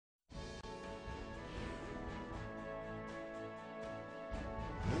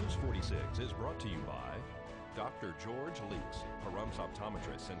News 46 is brought to you by Dr. George Leaks, Pahrumps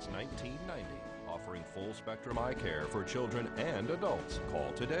optometrist since 1990, offering full spectrum eye care for children and adults.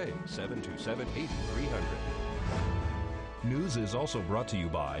 Call today, 727-8300. News is also brought to you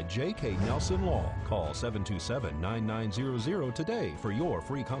by J.K. Nelson Law. Call 727-9900 today for your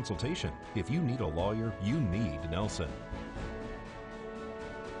free consultation. If you need a lawyer, you need Nelson.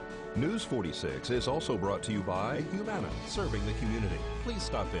 News 46 is also brought to you by Humana, serving the community. Please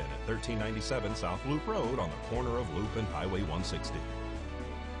stop in at 1397 South Loop Road on the corner of Loop and Highway 160.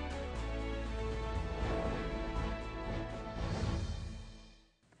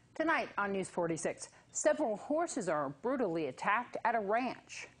 Tonight on News 46, several horses are brutally attacked at a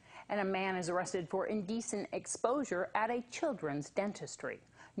ranch, and a man is arrested for indecent exposure at a children's dentistry.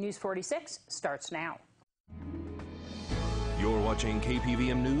 News 46 starts now. You're watching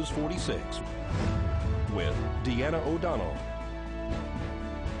Kpvm News 46 with Deanna O'Donnell.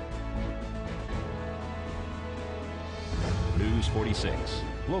 News 46,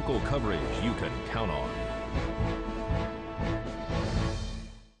 local coverage you can count on.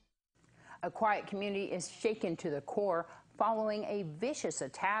 A quiet community is shaken to the core following a vicious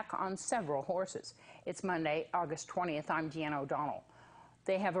attack on several horses. It's Monday, August 20th. I'm Deanna O'Donnell.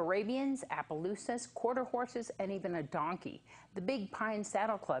 They have Arabians, Appaloosas, quarter horses, and even a donkey. The Big Pine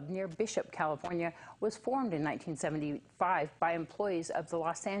Saddle Club near Bishop, California, was formed in 1975 by employees of the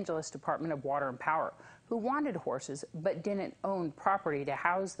Los Angeles Department of Water and Power who wanted horses but didn't own property to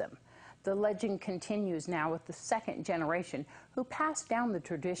house them. The legend continues now with the second generation who passed down the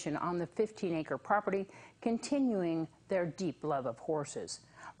tradition on the 15-acre property, continuing their deep love of horses.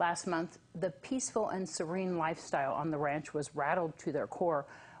 Last month, the peaceful and serene lifestyle on the ranch was rattled to their core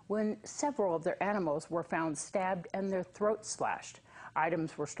when several of their animals were found stabbed and their throats slashed.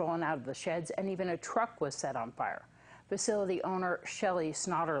 Items were stolen out of the sheds and even a truck was set on fire. Facility owner Shelley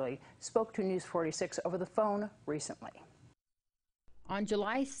Snodderly spoke to News 46 over the phone recently. On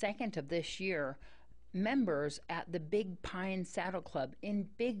July 2nd of this year, members at the Big Pine Saddle Club in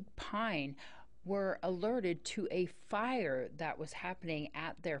Big Pine were alerted to a fire that was happening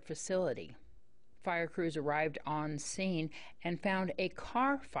at their facility. Fire crews arrived on scene and found a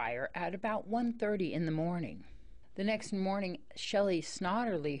car fire at about 1:30 in the morning. The next morning, Shelley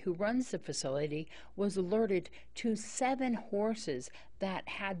Snodderly, who runs the facility, was alerted to 7 horses that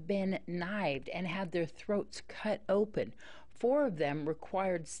had been knifed and had their throats cut open. 4 of them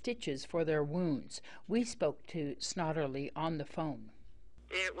required stitches for their wounds. We spoke to Snodderly on the phone.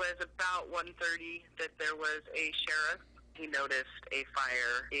 It was about 1:30 that there was a sheriff. He noticed a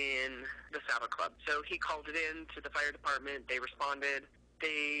fire in the Saddle Club. So he called it in to the fire department. They responded.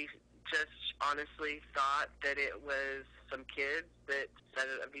 They just honestly thought that it was some kids that set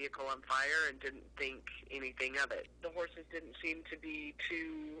a vehicle on fire and didn't think anything of it. The horses didn't seem to be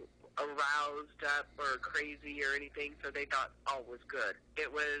too aroused up or crazy or anything, so they thought all was good.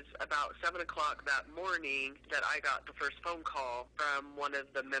 It was about 7 o'clock that morning that I got the first phone call from one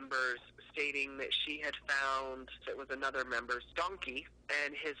of the members stating that she had found, it was another member's donkey,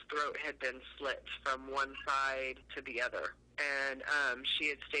 and his throat had been slit from one side to the other. And she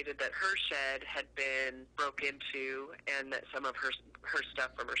had stated that her shed had been broke into and that some of her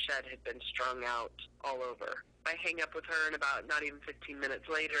stuff from her shed had been strung out all over. I hang up with her, and about not even 15 minutes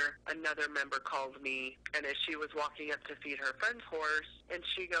later, another member called me, and as she was walking up to feed her friend's horse, and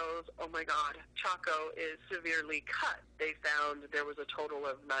she goes, "Oh my God, Chaco is severely cut." They found there was a total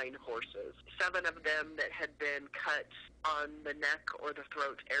of 9 horses, 7 of them that had been cut on the neck or the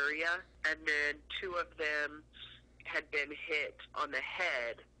throat area, and then 2 of them had been hit on the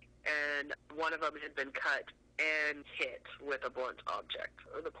head, and 1 of them had been cut and hit with a blunt object.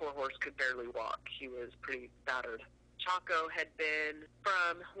 The poor horse could barely walk. He was pretty battered. Chaco had been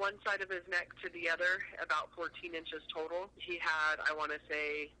from one side of his neck to the other, about 14 inches total. He had, I want to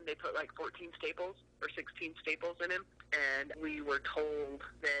say, they put like 14 staples or 16 staples in him, and we were told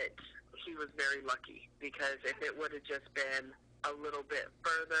that he was very lucky because if it would have just been a little bit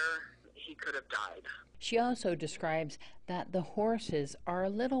further, he could have died. She also describes that the horses are a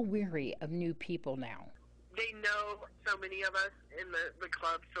little weary of new people now. They know so many of us in the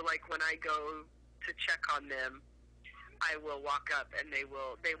club, so like when I go to check on them, I will walk up and they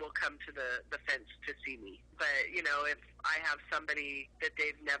will come to the fence to see me. But, you know, if I have somebody that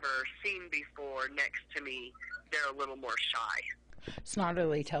they've never seen before next to me, they're a little more shy.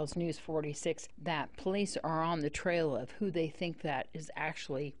 Snodderly tells News 46 that police are on the trail of who they think that is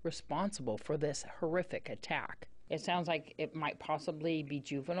actually responsible for this horrific attack. It sounds like it might possibly be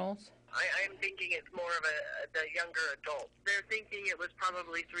juveniles. I'm thinking it's more of the younger adults. They're thinking it was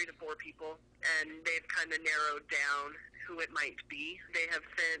probably 3 to 4 people, and they've kind of narrowed down who it might be. They have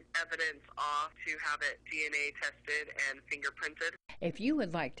sent evidence off to have it DNA tested and fingerprinted. If you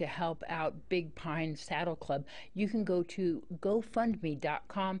would like to help out Big Pine Saddle Club, you can go to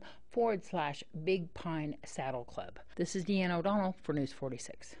gofundme.com/Big Pine Saddle Club. This is Deanna O'Donnell for News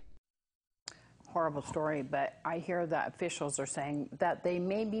 46. Horrible story, but I hear that officials are saying that they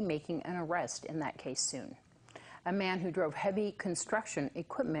may be making an arrest in that case soon. A man who drove heavy construction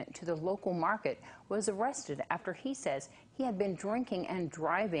equipment to the local market was arrested after he says he had been drinking and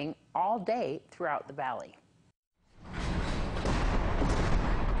driving all day throughout the valley.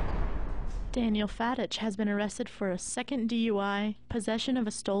 Daniel Fadich has been arrested for a second DUI, possession of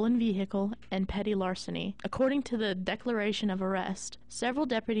a stolen vehicle, and petty larceny. According to the declaration of arrest, several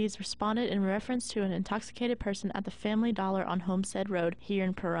deputies responded in reference to an intoxicated person at the Family Dollar on Homestead Road here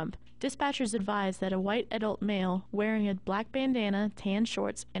in Pahrump. Dispatchers advised that a white adult male wearing a black bandana, tan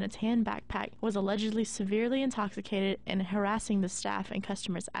shorts, and a tan backpack was allegedly severely intoxicated and harassing the staff and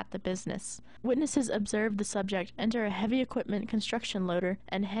customers at the business. Witnesses observed the subject enter a heavy equipment construction loader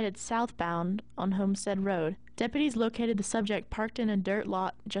and headed southbound on Homestead Road. Deputies located the subject parked in a dirt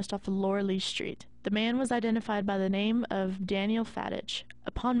lot just off of Lower Lee Street. The man was identified by the name of Daniel Fadich.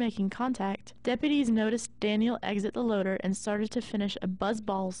 Upon making contact, deputies noticed Daniel exit the loader and started to finish a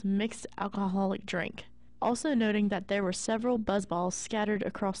Buzzballs mixed alcoholic drink, also noting that there were several Buzzballs scattered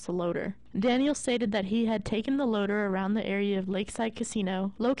across the loader. Daniel stated that he had taken the loader around the area of Lakeside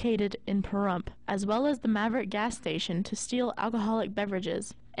Casino, located in Pahrump, as well as the Maverick gas station to steal alcoholic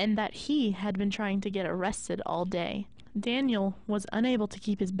beverages, and that he had been trying to get arrested all day. Daniel was unable to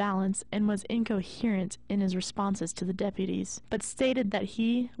keep his balance and was incoherent in his responses to the deputies, but stated that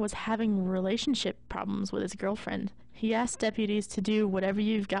he was having relationship problems with his girlfriend. He asked deputies to do whatever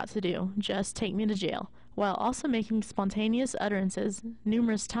you've got to do, just take me to jail, while also making spontaneous utterances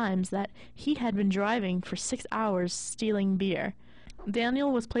numerous times that he had been driving for 6 hours stealing beer.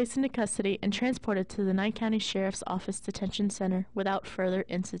 Daniel was placed into custody and transported to the Nye County Sheriff's Office Detention Center without further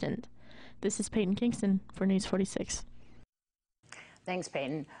incident. This is Peyton Kingston for News 46. Thanks,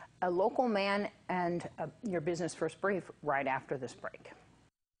 Peyton. A local man and your Business First Brief right after this break.